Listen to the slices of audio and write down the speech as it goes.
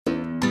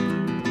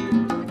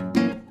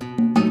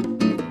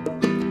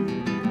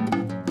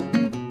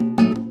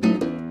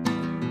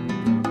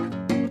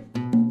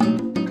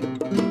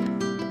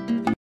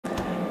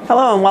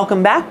Hello and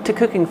welcome back to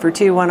Cooking for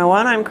Two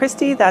 101. I'm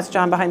Christy, that's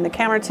John behind the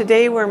camera.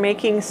 Today we're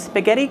making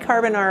spaghetti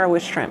carbonara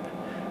with shrimp.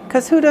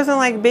 Because who doesn't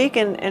like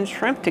bacon and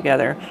shrimp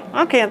together?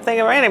 I can't think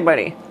of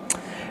anybody.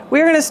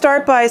 We're going to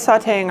start by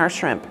sauteing our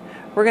shrimp.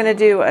 We're going to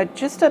do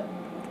just a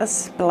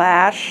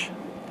splash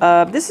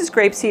of, this is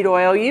grapeseed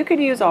oil. You could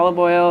use olive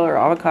oil or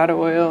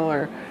avocado oil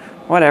or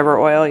whatever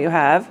oil you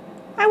have.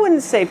 I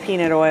wouldn't say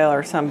peanut oil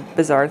or some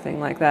bizarre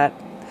thing like that.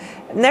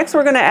 Next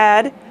we're going to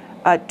add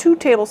 2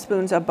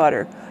 tablespoons of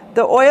butter.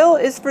 The oil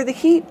is for the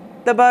heat,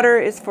 the butter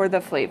is for the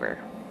flavor.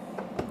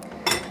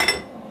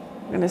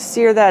 I'm going to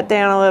sear that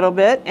down a little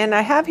bit, and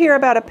I have here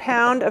about 1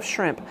 pound of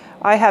shrimp.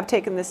 I have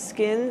taken the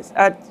skins,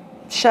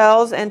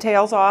 shells and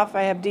tails off.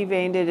 I have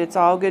deveined it. It's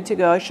all good to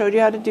go. I showed you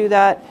how to do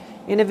that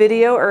in a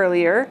video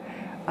earlier.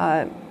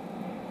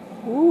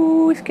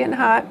 Ooh, it's getting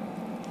hot.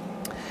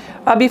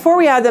 Before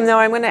we add them though,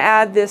 I'm going to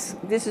add this.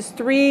 This is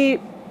 3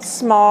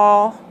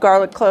 small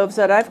garlic cloves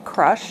that I've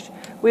crushed.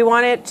 We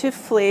want it to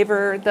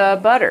flavor the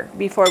butter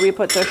before we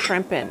put the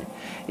shrimp in.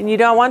 And you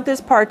don't want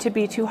this part to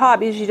be too hot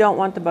because you don't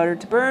want the butter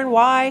to burn.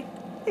 Why?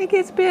 It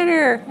gets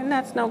bitter and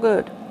that's no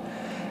good.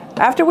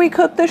 After we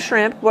cook the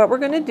shrimp, what we're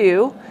going to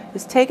do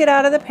is take it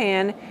out of the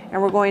pan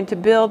and we're going to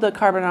build the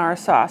carbonara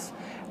sauce.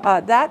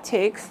 That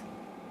takes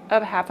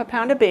half a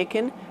pound of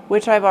bacon,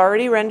 which I've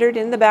already rendered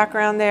in the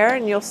background there,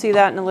 and you'll see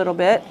that in a little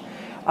bit.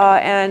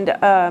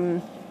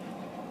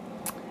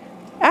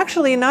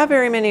 Actually, not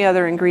very many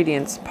other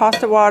ingredients.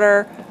 Pasta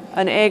water,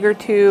 an egg or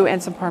 2,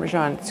 and some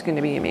Parmesan. It's going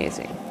to be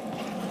amazing.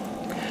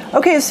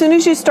 Okay, as soon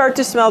as you start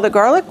to smell the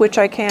garlic, which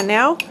I can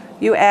now,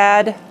 you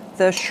add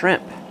the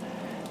shrimp.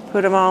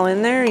 Put them all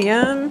in there,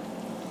 yum.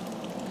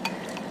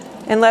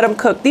 And let them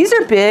cook. These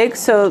are big,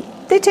 so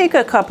they take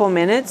a couple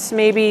minutes,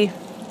 maybe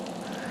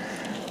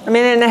 1.5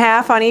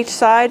 minutes on each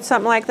side,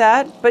 something like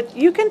that. But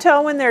you can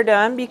tell when they're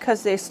done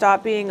because they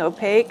stop being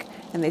opaque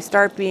and they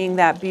start being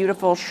that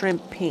beautiful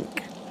shrimp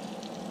pink.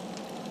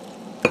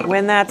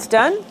 When that's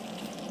done,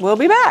 we'll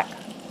be back.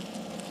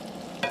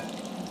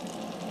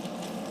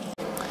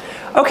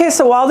 Okay,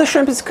 so while the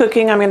shrimp is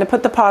cooking, I'm going to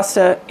put the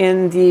pasta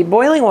in the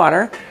boiling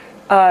water.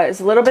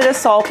 There's a little bit of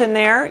salt in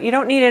there. You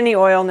don't need any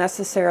oil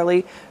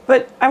necessarily,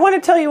 but I want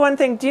to tell you one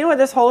thing. Do you know what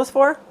this hole is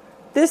for?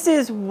 This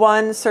is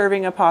 1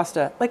 serving of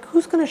pasta. Like,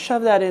 who's going to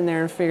shove that in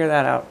there and figure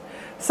that out?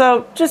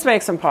 So just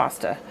make some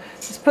pasta.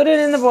 Just put it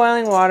in the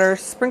boiling water,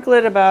 sprinkle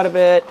it about a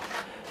bit.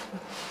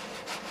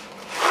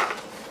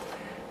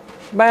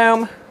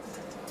 Boom.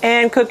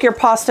 And cook your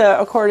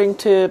pasta according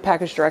to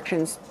package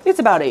directions. It's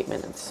about 8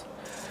 minutes.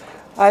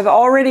 I've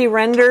already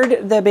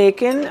rendered the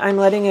bacon. I'm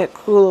letting it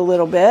cool a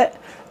little bit.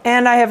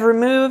 And I have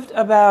removed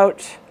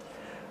about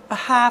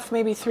 1/2,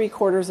 maybe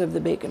 3/4 of the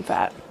bacon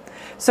fat.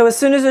 So as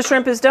soon as the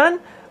shrimp is done,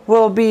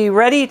 we'll be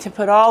ready to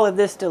put all of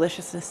this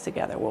deliciousness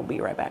together. We'll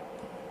be right back.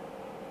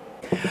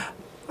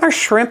 Our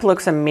shrimp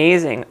looks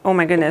amazing. Oh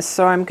my goodness.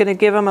 So I'm going to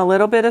give them a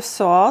little bit of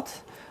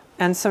salt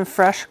and some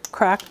fresh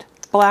cracked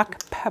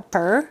black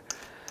pepper.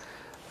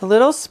 A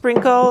little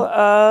sprinkle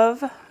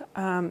of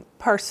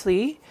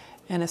parsley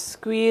and a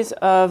squeeze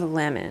of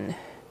lemon.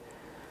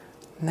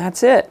 And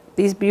that's it.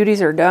 These beauties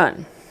are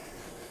done.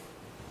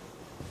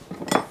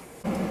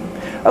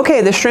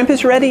 Okay, the shrimp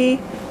is ready.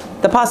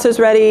 The pasta is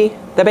ready.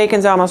 The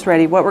bacon's almost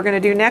ready. What we're going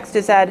to do next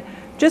is add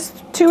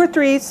just 2 or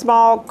 3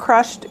 small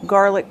crushed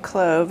garlic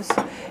cloves.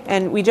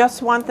 And we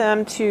just want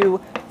them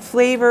to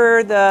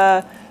flavor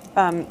the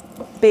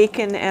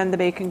bacon and the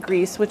bacon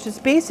grease, which is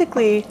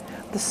basically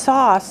the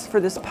sauce for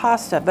this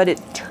pasta, but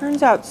it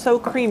turns out so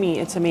creamy,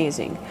 it's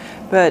amazing.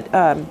 But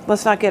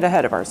let's not get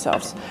ahead of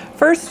ourselves.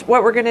 First,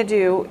 what we're gonna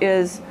do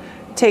is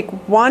take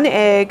 1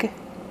 egg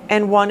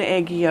and 1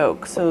 egg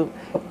yolk. So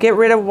get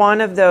rid of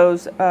one of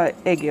those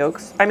egg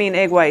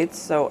whites.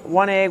 So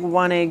 1 egg,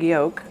 1 egg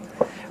yolk.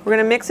 We're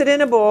gonna mix it in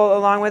a bowl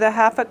along with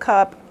 1/2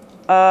 cup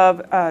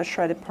of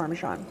shredded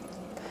Parmesan.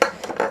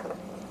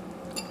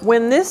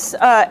 When this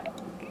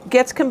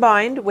gets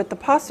combined with the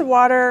pasta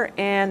water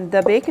and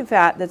the bacon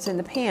fat that's in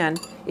the pan,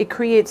 it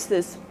creates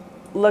this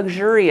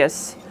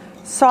luxurious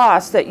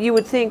sauce that you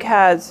would think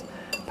has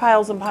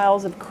piles and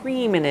piles of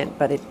cream in it,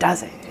 but it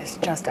doesn't. It's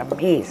just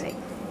amazing.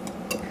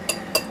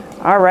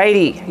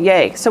 Alrighty,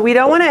 yay. So we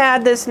don't want to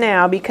add this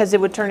now because it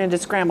would turn into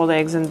scrambled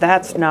eggs, and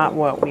that's not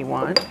what we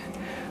want.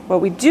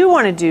 What we do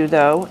want to do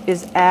though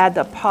is add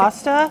the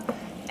pasta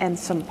and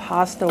some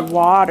pasta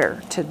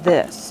water to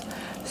this.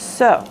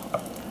 So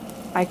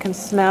I can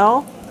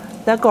smell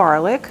the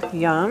garlic,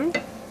 yum.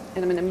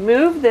 And I'm going to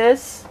move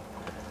this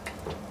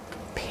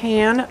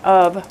pan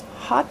of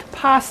hot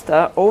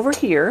pasta over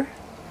here.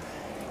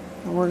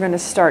 And we're going to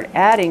start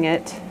adding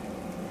it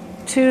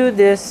to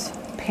this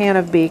pan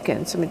of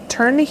bacon. So I'm going to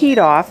turn the heat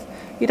off.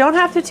 You don't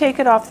have to take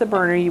it off the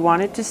burner. You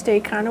want it to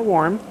stay kind of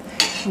warm.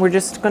 We're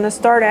just going to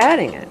start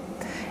adding it.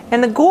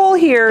 And the goal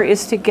here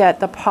is to get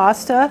the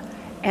pasta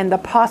and the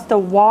pasta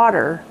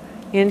water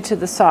into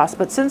the sauce.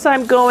 But since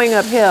I'm going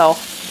uphill,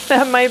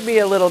 that might be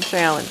a little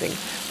challenging,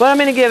 but I'm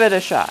going to give it a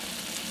shot.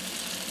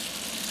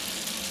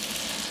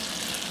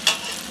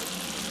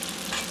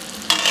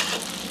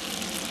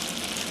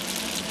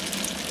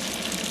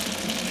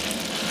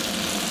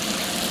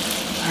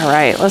 All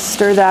right, let's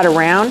stir that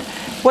around.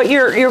 What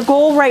your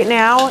goal right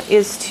now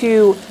is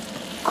to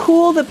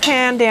cool the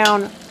pan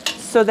down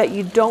so that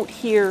you don't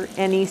hear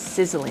any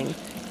sizzling.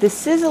 The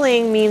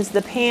sizzling means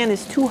the pan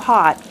is too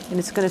hot and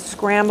it's going to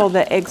scramble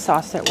the egg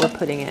sauce that we're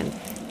putting in.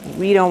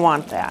 We don't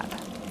want that.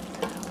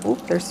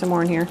 Oop, there's some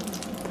more in here.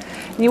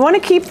 And you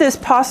want to keep this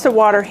pasta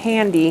water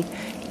handy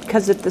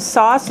because if the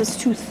sauce is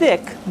too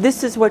thick,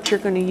 this is what you're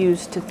going to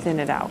use to thin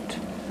it out.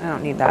 I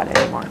don't need that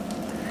anymore.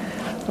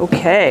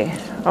 Okay.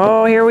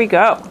 Oh, here we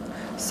go.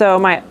 So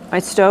my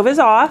stove is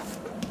off.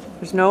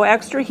 There's no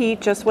extra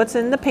heat, just what's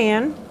in the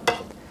pan.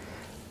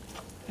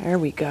 There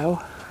we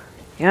go.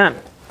 Yum.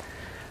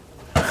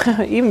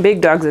 Even Big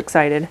Dog's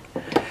excited.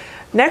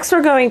 Next,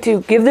 we're going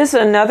to give this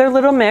another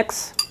little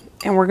mix,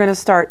 and we're going to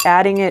start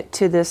adding it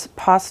to this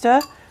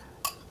pasta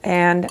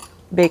and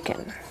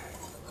bacon.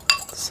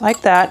 Just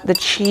like that. The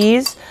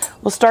cheese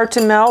will start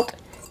to melt.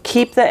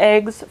 Keep the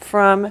eggs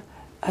from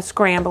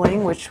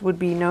scrambling, which would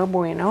be no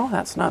bueno.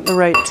 That's not the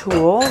right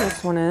tool.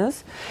 This one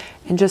is.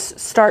 And just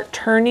start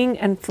turning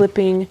and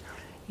flipping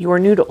your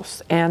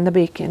noodles and the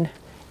bacon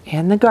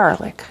and the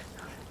garlic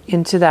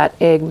into that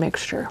egg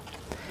mixture.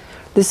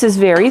 This is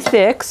very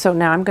thick, so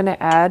now I'm going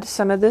to add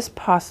some of this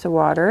pasta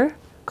water,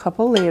 a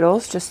couple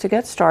ladles just to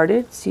get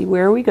started, see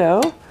where we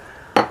go.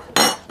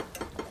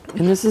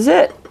 And this is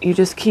it. You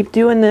just keep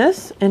doing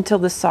this until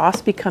the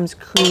sauce becomes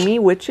creamy,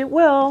 which it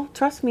will.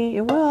 Trust me,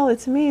 it will.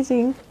 It's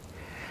amazing.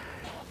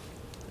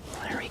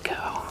 There we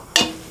go.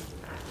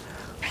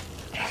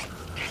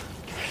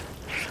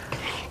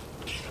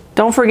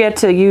 Don't forget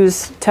to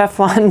use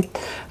Teflon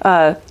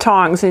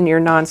tongs in your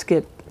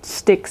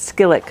non-stick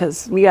skillet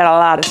because we got a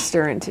lot of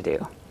stirring to do.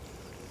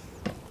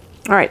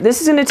 All right,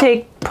 this is going to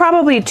take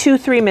probably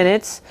 2-3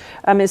 minutes.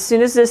 As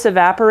soon as this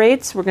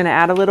evaporates, we're going to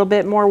add a little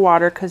bit more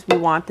water because we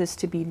want this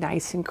to be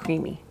nice and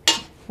creamy.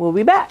 We'll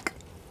be back.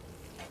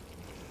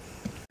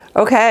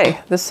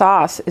 Okay, the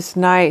sauce is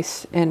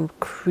nice and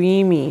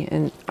creamy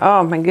and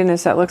oh my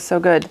goodness, that looks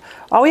so good.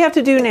 All we have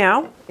to do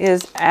now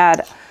is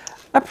add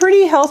a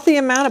pretty healthy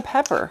amount of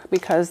pepper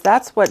because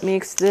that's what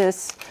makes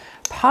this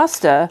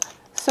pasta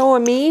so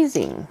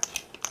amazing.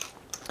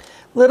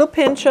 Little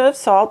pinch of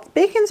salt.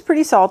 Bacon's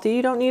pretty salty,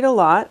 you don't need a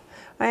lot.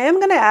 I am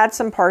going to add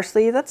some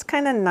parsley. That's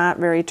kind of not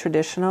very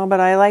traditional, but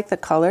I like the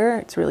color.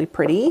 It's really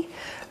pretty.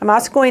 I'm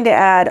also going to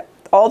add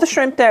all the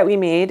shrimp that we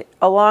made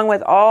along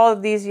with all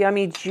of these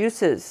yummy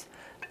juices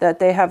that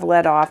they have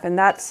let off, and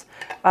that's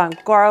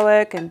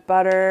garlic and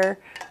butter,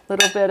 a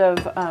little bit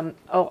of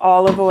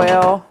olive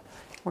oil.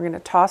 We're going to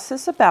toss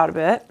this about a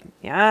bit.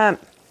 Yum.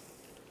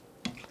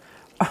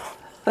 Oh,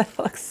 that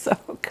looks so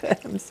good.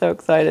 I'm so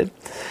excited.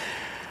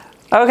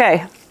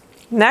 Okay,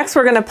 next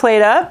we're going to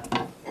plate up.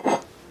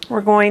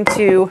 We're going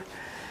to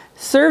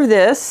serve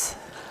this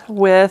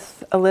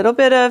with a little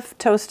bit of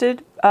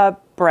toasted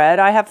bread.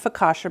 I have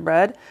focaccia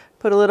bread.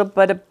 Put a little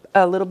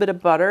bit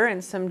of butter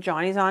and some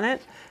Johnnies on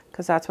it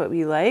because that's what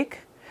we like.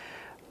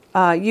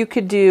 You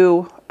could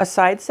do a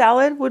side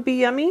salad, would be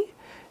yummy.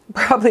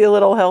 Probably a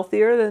little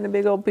healthier than a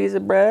big old piece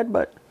of bread,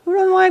 but who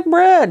doesn't like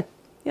bread?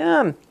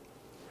 Yum.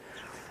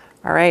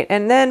 All right,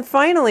 and then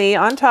finally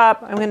on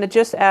top, I'm going to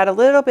just add a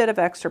little bit of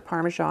extra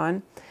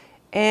Parmesan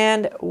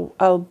and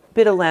a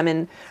bit of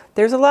lemon.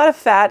 There's a lot of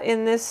fat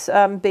in this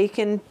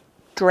bacon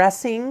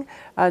dressing,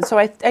 so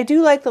I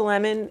do like the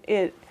lemon.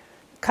 It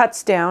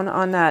cuts down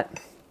on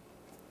that,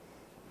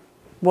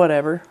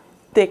 whatever,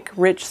 thick,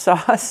 rich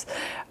sauce.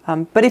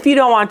 But if you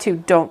don't want to,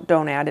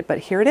 don't add it. But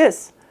here it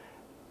is.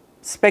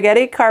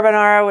 Spaghetti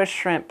carbonara with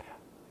shrimp.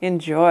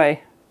 Enjoy.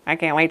 I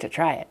can't wait to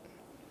try it.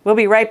 We'll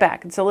be right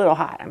back. It's a little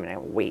hot. I'm going to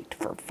wait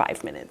for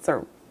 5 minutes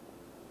or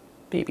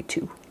maybe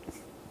 2.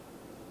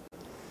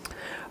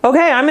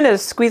 Okay, I'm going to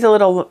squeeze a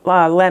little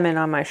lemon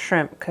on my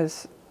shrimp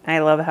because I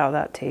love how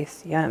that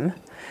tastes. Yum.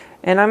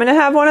 And I'm going to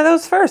have one of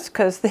those first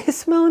because they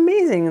smell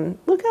amazing. And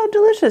look how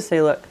delicious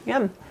they look.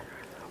 Yum.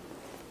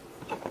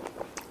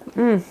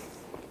 Mmm.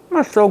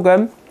 That's so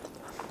good.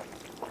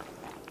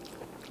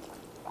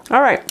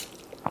 All right.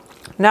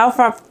 Now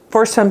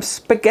for some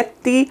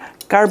spaghetti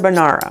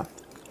carbonara.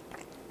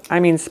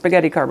 I mean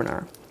spaghetti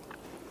carbonara.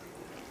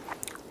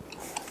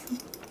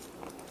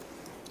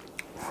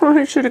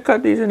 I should have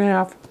cut these in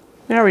half.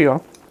 There we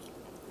go.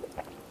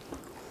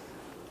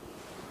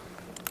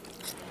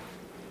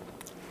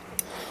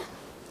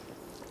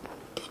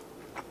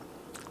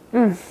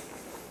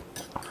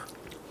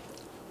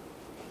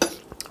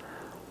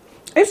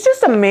 It's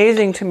just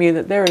amazing to me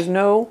that there is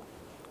no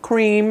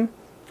cream,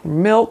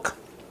 milk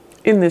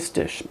in this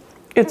dish.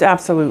 It's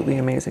absolutely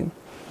amazing.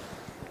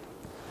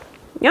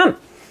 Yum.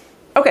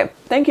 Okay,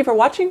 thank you for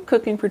watching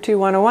Cooking for Two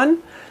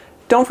 101.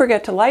 Don't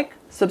forget to like,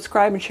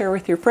 subscribe, and share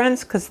with your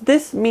friends because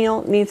this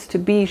meal needs to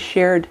be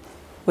shared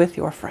with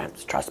your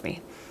friends. Trust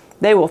me,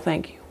 they will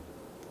thank you.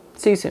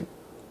 See you soon.